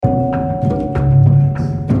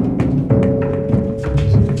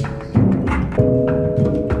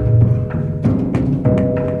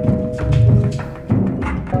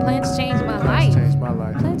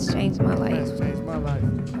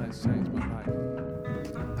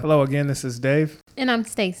Hello again, this is Dave. And I'm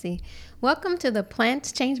Stacy. Welcome to the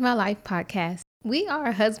Plants Change My Life podcast. We are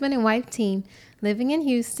a husband and wife team living in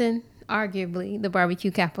Houston, arguably the barbecue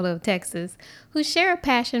capital of Texas, who share a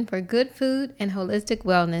passion for good food and holistic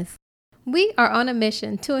wellness. We are on a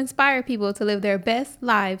mission to inspire people to live their best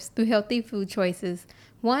lives through healthy food choices,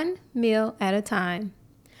 one meal at a time.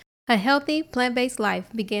 A healthy, plant-based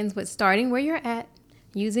life begins with starting where you're at,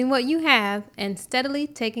 using what you have, and steadily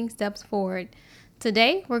taking steps forward.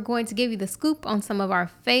 Today, we're going to give you the scoop on some of our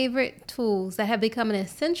favorite tools that have become an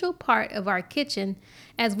essential part of our kitchen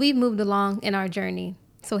as we've moved along in our journey.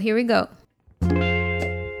 So here we go.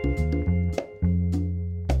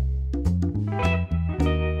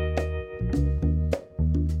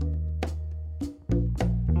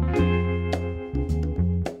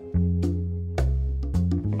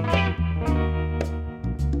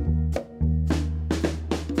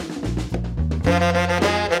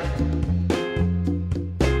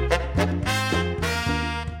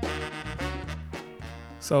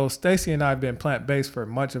 So Stacy and I have been plant-based for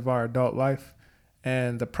much of our adult life,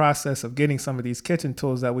 and the process of getting some of these kitchen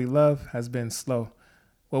tools that we love has been slow.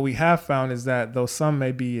 What we have found is that though some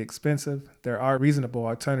may be expensive, there are reasonable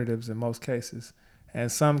alternatives in most cases, and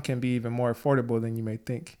some can be even more affordable than you may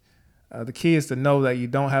think. The key is to know that you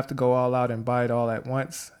don't have to go all out and buy it all at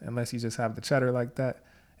once unless you just have the cheddar like that.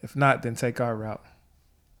 If not, then take our route.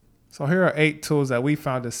 So here are 8 tools that we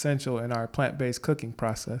found essential in our plant-based cooking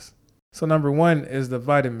process. So number 1 is the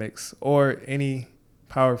Vitamix, or any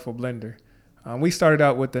powerful blender. We started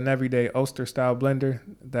out with an everyday Oster style blender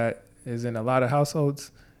that is in a lot of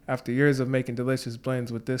households. After years of making delicious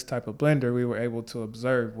blends with this type of blender, we were able to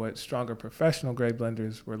observe what stronger professional grade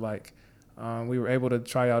blenders were like. We were able to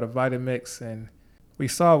try out a Vitamix and we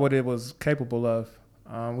saw what it was capable of.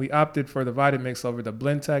 We opted for the Vitamix over the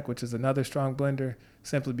Blendtec, which is another strong blender,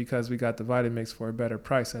 simply because we got the Vitamix for a better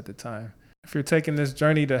price at the time. If you're taking this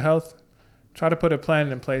journey to health, try to put a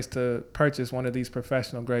plan in place to purchase one of these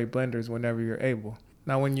professional grade blenders whenever you're able.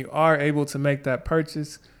 Now, when you are able to make that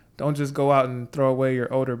purchase, don't just go out and throw away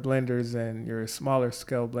your older blenders and your smaller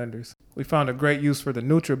scale blenders. We found a great use for the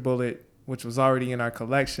NutriBullet, which was already in our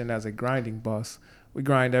collection as a grinding boss. We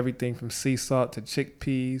grind everything from sea salt to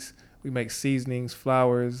chickpeas. We make seasonings,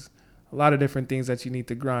 flours, a lot of different things that you need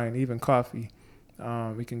to grind, even coffee.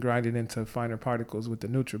 We can grind it into finer particles with the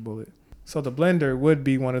NutriBullet. So the blender would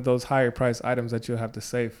be one of those higher price items that you'll have to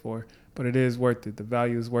save for, but it is worth it. The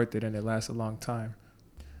value is worth it and it lasts a long time.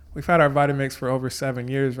 We've had our Vitamix for over 7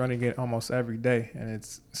 years, running it almost every day, and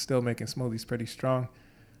it's still making smoothies pretty strong.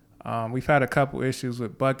 We've had a couple issues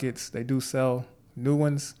with buckets. They do sell new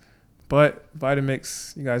ones, but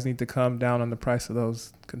Vitamix, you guys need to come down on the price of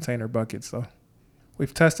those container buckets. So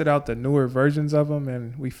we've tested out the newer versions of them,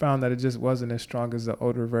 and we found that it just wasn't as strong as the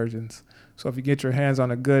older versions. So if you get your hands on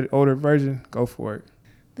a good older version, go for it.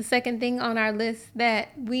 The second thing on our list that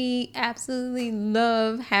we absolutely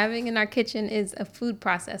love having in our kitchen is a food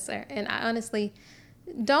processor. And I honestly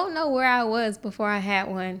don't know where I was before I had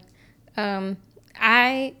one.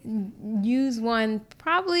 I use one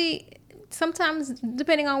probably sometimes,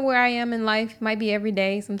 depending on where I am in life, might be every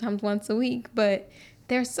day, sometimes once a week, but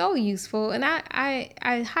they're so useful, and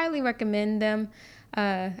I highly recommend them.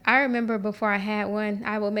 I remember before I had one,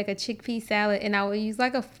 I would make a chickpea salad, and I would use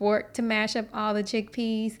like a fork to mash up all the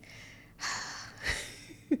chickpeas.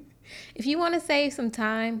 If you want to save some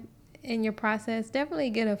time in your process, definitely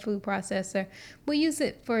get a food processor. We use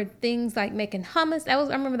it for things like making hummus. I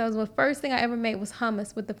remember that was the first thing I ever made was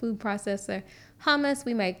hummus with the food processor. Hummus,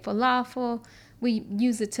 we make falafel. We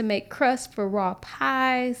use it to make crust for raw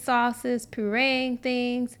pies, sauces, pureeing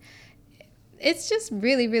things. It's just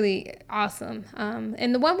really, really awesome.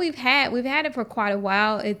 And the one we've had it for quite a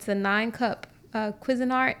while. It's a 9-cup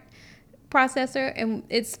Cuisinart processor, and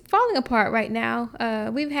it's falling apart right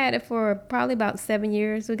now. We've had it for probably about 7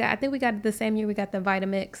 years. I think we got it the same year we got the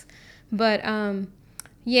Vitamix. But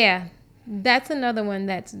yeah, that's another one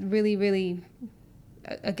that's really, really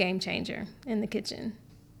a game changer in the kitchen.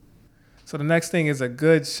 So the next thing is a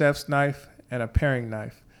good chef's knife and a paring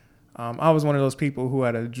knife. I was one of those people who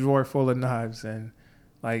had a drawer full of knives, and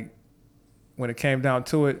like when it came down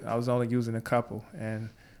to it, I was only using a couple. And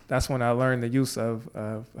that's when I learned the use of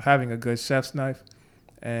having a good chef's knife.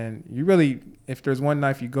 And you really, if there's one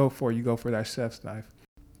knife you go for that chef's knife.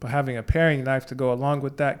 But having a paring knife to go along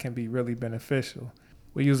with that can be really beneficial.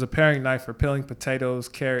 We use a paring knife for peeling potatoes,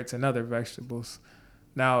 carrots, and other vegetables.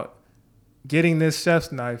 Now, getting this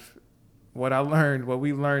chef's knife, what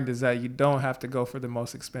we learned is that you don't have to go for the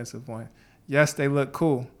most expensive one. Yes, they look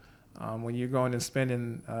cool when you're going and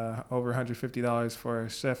spending over $150 for a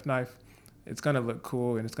chef knife, it's going to look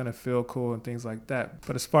cool and it's going to feel cool and things like that.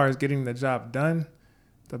 But as far as getting the job done,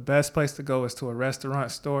 the best place to go is to a restaurant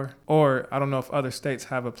store, or I don't know if other states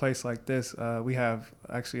have a place like this. We have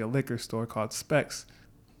actually a liquor store called Specs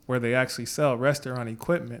where they actually sell restaurant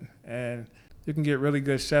equipment, and you can get really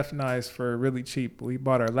good chef knives for really cheap. We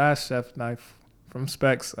bought our last chef knife from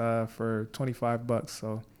Specs for $25.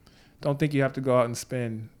 So don't think you have to go out and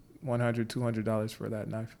spend $100, $200 for that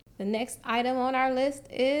knife. The next item on our list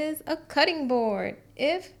is a cutting board.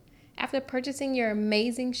 If after purchasing your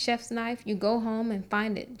amazing chef's knife, you go home and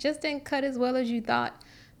find it just didn't cut as well as you thought,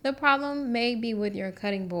 the problem may be with your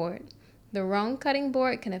cutting board. The wrong cutting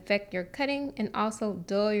board can affect your cutting and also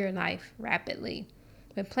dull your knife rapidly.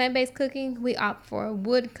 With plant-based cooking, we opt for a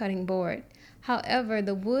wood cutting board. However,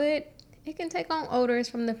 the wood, it can take on odors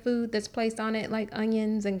from the food that's placed on it, like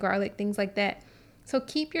onions and garlic, things like that. So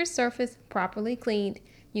keep your surface properly cleaned.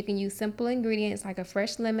 You can use simple ingredients like a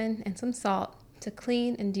fresh lemon and some salt to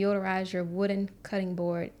clean and deodorize your wooden cutting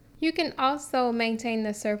board. You can also maintain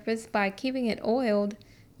the surface by keeping it oiled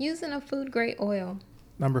using a food-grade oil.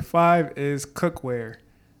 Number 5 is cookware.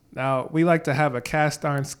 Now, we like to have a cast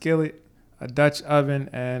iron skillet, a Dutch oven,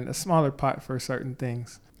 and a smaller pot for certain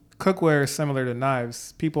things. Cookware is similar to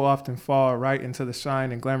knives. People often fall right into the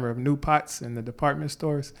shine and glamour of new pots in the department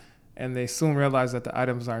stores, and they soon realize that the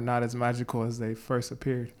items are not as magical as they first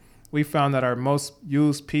appeared. We found that our most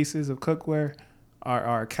used pieces of cookware are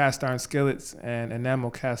our cast iron skillets and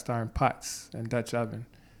enamel cast iron pots and Dutch oven.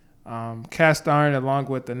 Cast iron along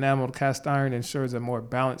with enameled cast iron ensures a more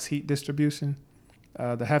balanced heat distribution.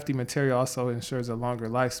 The hefty material also ensures a longer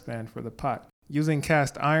lifespan for the pot. Using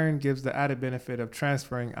cast iron gives the added benefit of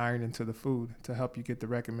transferring iron into the food to help you get the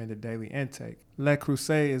recommended daily intake. Le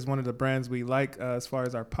Creuset is one of the brands we like as far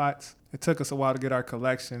as our pots. It took us a while to get our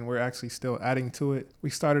collection. We're actually still adding to it. We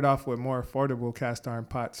started off with more affordable cast iron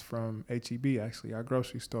pots from H-E-B, actually, our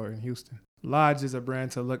grocery store in Houston. Lodge is a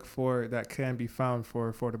brand to look for that can be found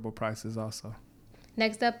for affordable prices also.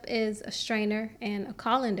 Next up is a strainer and a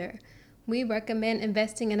colander. We recommend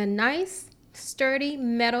investing in a nice, sturdy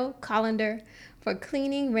metal colander for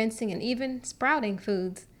cleaning, rinsing, and even sprouting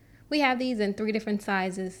foods. We have these in 3 different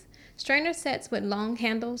sizes. Strainer sets with long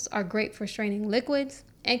handles are great for straining liquids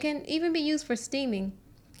and can even be used for steaming.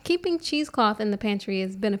 Keeping cheesecloth in the pantry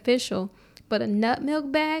is beneficial, but a nut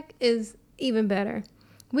milk bag is even better.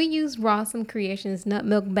 We use Rawsome Creations nut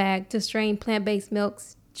milk bag to strain plant-based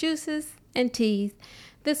milks, juices, and teas.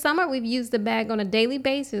 This summer, we've used the bag on a daily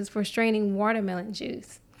basis for straining watermelon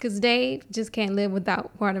juice, because Dave just can't live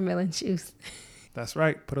without watermelon juice. That's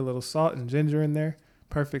right. Put a little salt and ginger in there.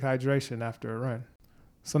 Perfect hydration after a run.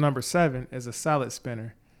 So number 7 is a salad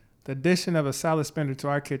spinner. The addition of a salad spinner to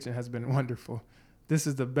our kitchen has been wonderful. This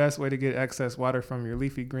is the best way to get excess water from your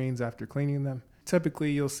leafy greens after cleaning them.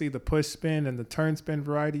 Typically, you'll see the push spin and the turn spin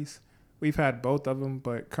varieties. We've had both of them,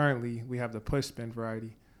 but currently we have the push spin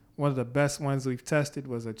variety. One of the best ones we've tested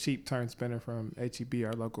was a cheap turn spinner from H-E-B,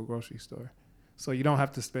 our local grocery store. So you don't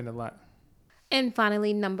have to spend a lot. And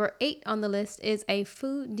finally, number 8 on the list is a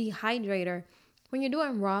food dehydrator. When you're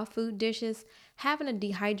doing raw food dishes, having a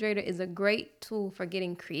dehydrator is a great tool for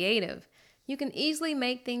getting creative. You can easily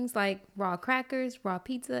make things like raw crackers, raw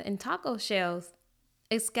pizza, and taco shells.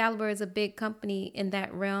 Excalibur is a big company in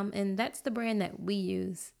that realm, and that's the brand that we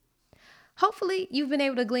use. Hopefully, you've been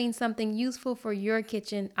able to glean something useful for your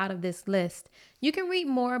kitchen out of this list. You can read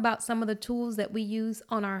more about some of the tools that we use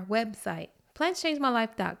on our website,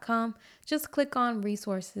 plantschangemylife.com. Just click on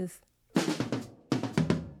resources.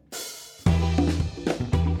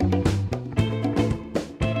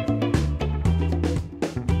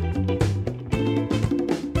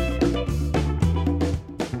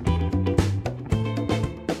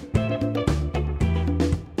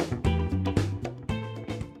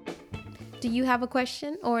 Do you have a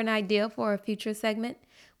question or an idea for a future segment?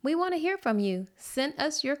 We want to hear from you. Send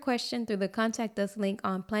us your question through the Contact Us link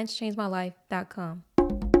on plantschangemylife.com.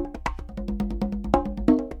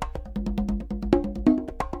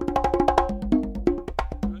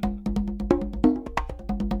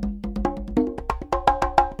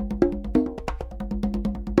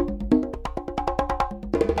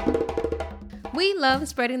 We love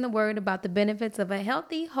spreading the word about the benefits of a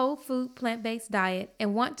healthy, whole food, plant-based diet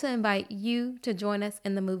and want to invite you to join us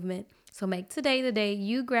in the movement. So make today the day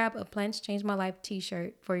you grab a Plants Change My Life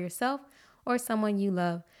t-shirt for yourself or someone you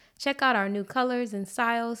love. Check out our new colors and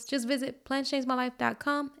styles. Just visit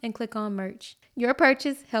plantschangemylife.com and click on merch. Your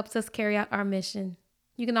purchase helps us carry out our mission.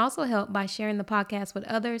 You can also help by sharing the podcast with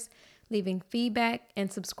others, leaving feedback,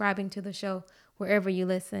 and subscribing to the show wherever you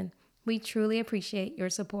listen. We truly appreciate your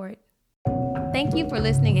support. Thank you for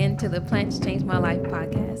listening in to the Plants Change My Life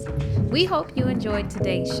podcast. We hope you enjoyed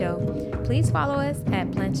today's show. Please follow us at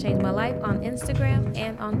Plants Change My Life on Instagram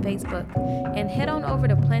and on Facebook. And head on over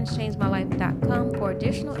to plantschangemylife.com for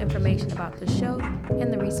additional information about the show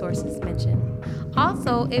and the resources mentioned.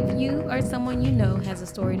 Also, if you or someone you know has a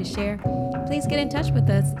story to share, please get in touch with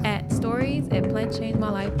us at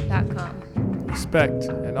stories@plantschangemylife.com. Respect,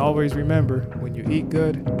 and always remember, when you eat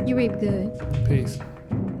good, You reap good. peace.